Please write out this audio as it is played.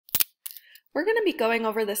We're going to be going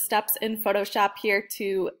over the steps in Photoshop here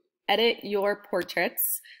to edit your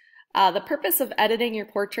portraits. The purpose of editing your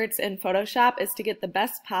portraits in Photoshop is to get the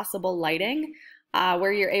best possible lighting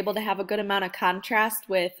where you're able to have a good amount of contrast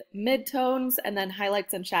with midtones and then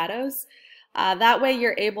highlights and shadows. That way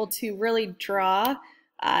you're able to really draw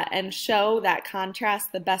and show that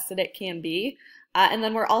contrast the best that it can be. And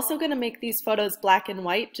then we're also going to make these photos black and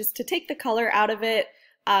white just to take the color out of it,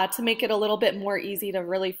 to make it a little bit more easy to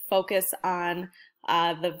really focus on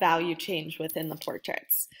the value change within the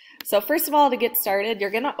portraits. So first of all, to get started,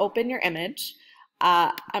 you're going to open your image.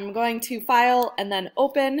 I'm going to File and then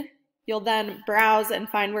Open. You'll then browse and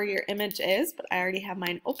find where your image is, but I already have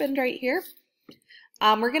mine opened right here.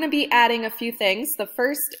 We're going to be adding a few things. The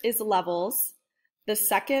first is levels, the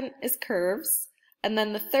second is curves, and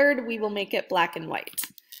then the third we will make it black and white.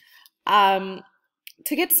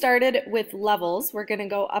 To get started with levels, we're going to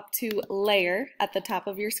go up to Layer at the top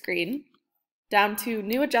of your screen, down to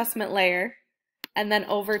New Adjustment Layer, and then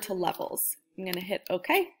over to Levels. I'm going to hit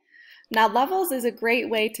OK. Now levels is a great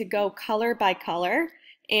way to go color by color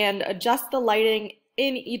and adjust the lighting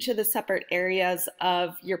in each of the separate areas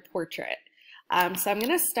of your portrait. So I'm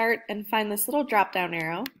going to start and find this little drop down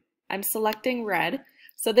arrow. I'm selecting red.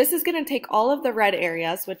 So this is going to take all of the red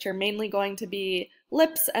areas, which are mainly going to be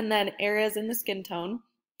lips and then areas in the skin tone,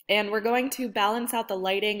 and we're going to balance out the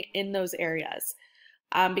lighting in those areas.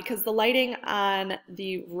 Because the lighting on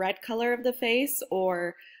the red color of the face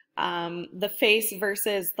or the face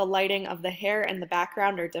versus the lighting of the hair and the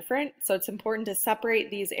background are different, so it's important to separate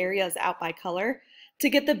these areas out by color to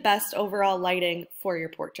get the best overall lighting for your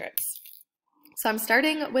portraits. So I'm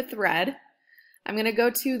starting with red. I'm going to go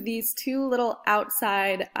to these two little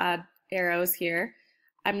outside arrows here.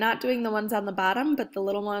 I'm not doing the ones on the bottom, but the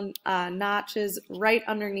little one notches right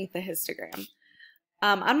underneath the histogram.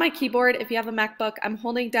 On my keyboard, if you have a MacBook, I'm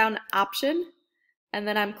holding down Option, and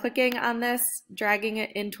then I'm clicking on this, dragging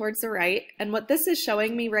it in towards the right. And what this is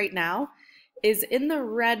showing me right now is in the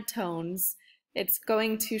red tones, it's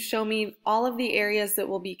going to show me all of the areas that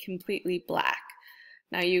will be completely black.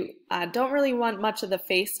 Now you don't really want much of the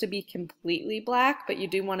face to be completely black, but you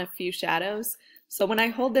do want a few shadows. So when I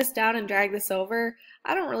hold this down and drag this over,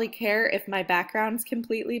 I don't really care if my background's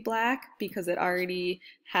completely black because it already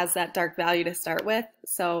has that dark value to start with.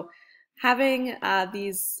 So having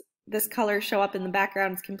this color show up in the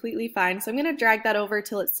background is completely fine. So I'm going to drag that over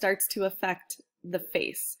till it starts to affect the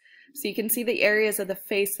face. So you can see the areas of the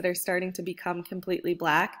face that are starting to become completely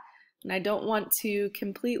black. And I don't want to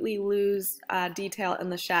completely lose detail in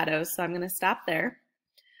the shadows, so I'm going to stop there.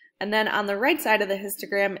 And then on the right side of the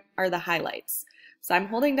histogram are the highlights. So I'm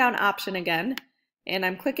holding down Option again, and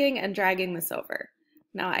I'm clicking and dragging this over.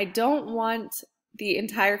 Now I don't want the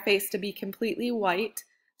entire face to be completely white,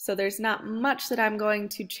 so there's not much that I'm going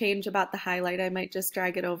to change about the highlight. I might just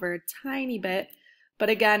drag it over a tiny bit, but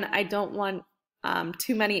again, I don't want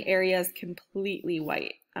too many areas completely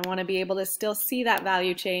white. I want to be able to still see that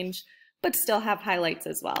value change, but still have highlights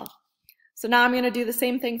as well. So now I'm going to do the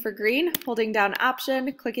same thing for green, holding down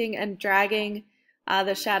Option, clicking and dragging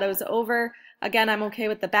the shadows over. Again, I'm okay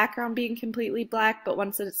with the background being completely black, but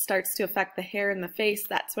once it starts to affect the hair and the face,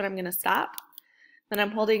 that's when I'm going to stop. Then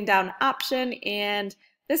I'm holding down Option, and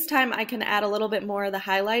this time I can add a little bit more of the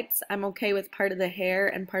highlights. I'm okay with part of the hair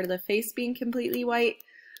and part of the face being completely white,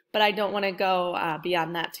 but I don't want to go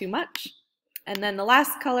beyond that too much. And then the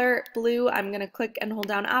last color, blue, I'm going to click and hold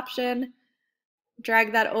down Option,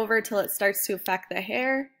 drag that over till it starts to affect the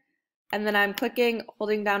hair, and then I'm clicking,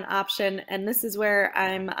 holding down Option, and this is where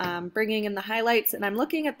I'm bringing in the highlights, and I'm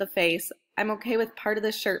looking at the face. I'm okay with part of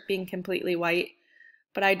the shirt being completely white,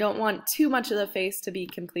 but I don't want too much of the face to be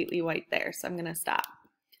completely white there, so I'm going to stop.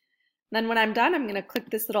 Then when I'm done, I'm going to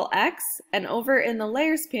click this little X, and over in the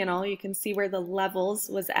Layers panel, you can see where the levels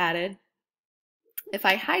was added. If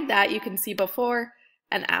I hide that, you can see before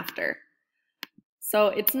and after. So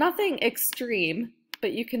it's nothing extreme,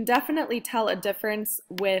 but you can definitely tell a difference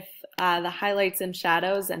with the highlights and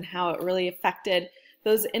shadows and how it really affected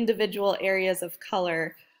those individual areas of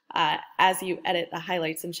color as you edit the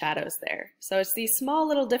highlights and shadows there. So it's these small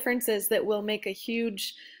little differences that will make a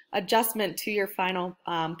huge adjustment to your final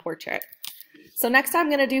portrait. So next I'm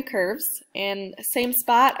going to do curves, and same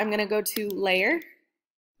spot, I'm going to go to Layer,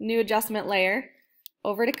 New Adjustment Layer,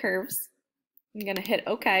 over to Curves. I'm going to hit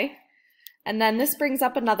OK. And then this brings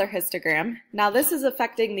up another histogram. Now this is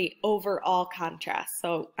affecting the overall contrast.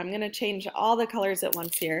 So I'm going to change all the colors at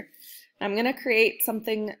once here. I'm going to create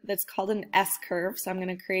something that's called an S curve. So I'm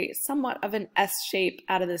going to create somewhat of an S shape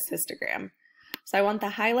out of this histogram. So I want the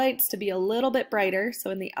highlights to be a little bit brighter. So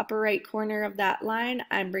in the upper right corner of that line,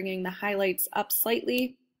 I'm bringing the highlights up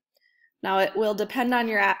slightly. Now it will depend on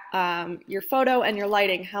your photo and your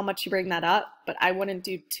lighting how much you bring that up, but I wouldn't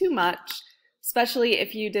do too much, especially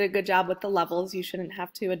if you did a good job with the levels. You shouldn't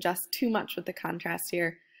have to adjust too much with the contrast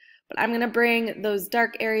here. But I'm going to bring those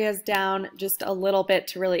dark areas down just a little bit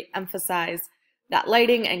to really emphasize that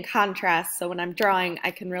lighting and contrast, so when I'm drawing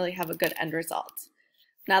I can really have a good end result.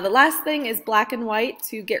 Now the last thing is black and white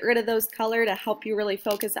to get rid of those color to help you really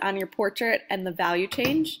focus on your portrait and the value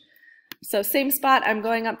change. So same spot, I'm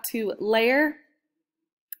going up to Layer,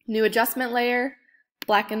 New Adjustment Layer,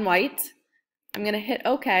 Black and White. I'm going to hit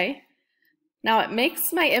OK. Now it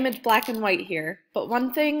makes my image black and white here, but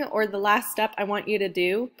one thing, or the last step I want you to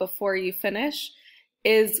do before you finish,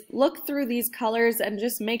 is look through these colors and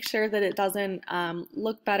just make sure that it doesn't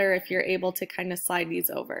look better if you're able to kind of slide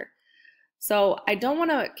these over. So I don't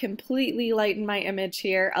want to completely lighten my image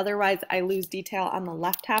here, otherwise I lose detail on the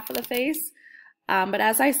left half of the face. But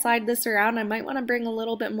as I slide this around, I might want to bring a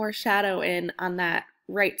little bit more shadow in on that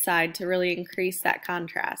right side to really increase that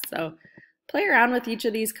contrast. So play around with each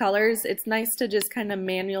of these colors. It's nice to just kind of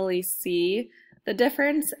manually see the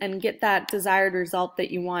difference and get that desired result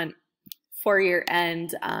that you want for your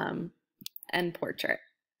end portrait.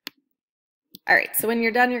 All right, so when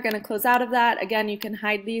you're done, you're going to close out of that. Again, you can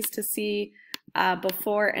hide these to see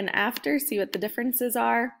before and after, see what the differences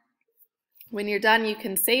are. When you're done, you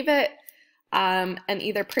can save it and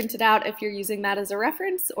either print it out if you're using that as a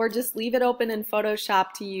reference, or just leave it open in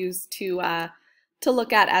Photoshop to use to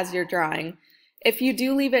look at as you're drawing. If you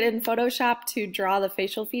do leave it in Photoshop to draw the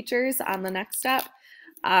facial features on the next step,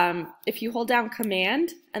 if you hold down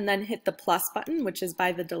Command and then hit the plus button, which is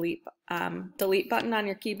by the delete button on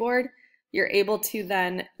your keyboard, you're able to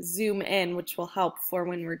then zoom in, which will help for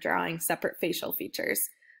when we're drawing separate facial features.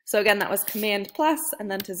 So again, that was Command plus, and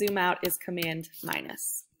then to zoom out is Command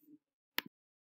minus.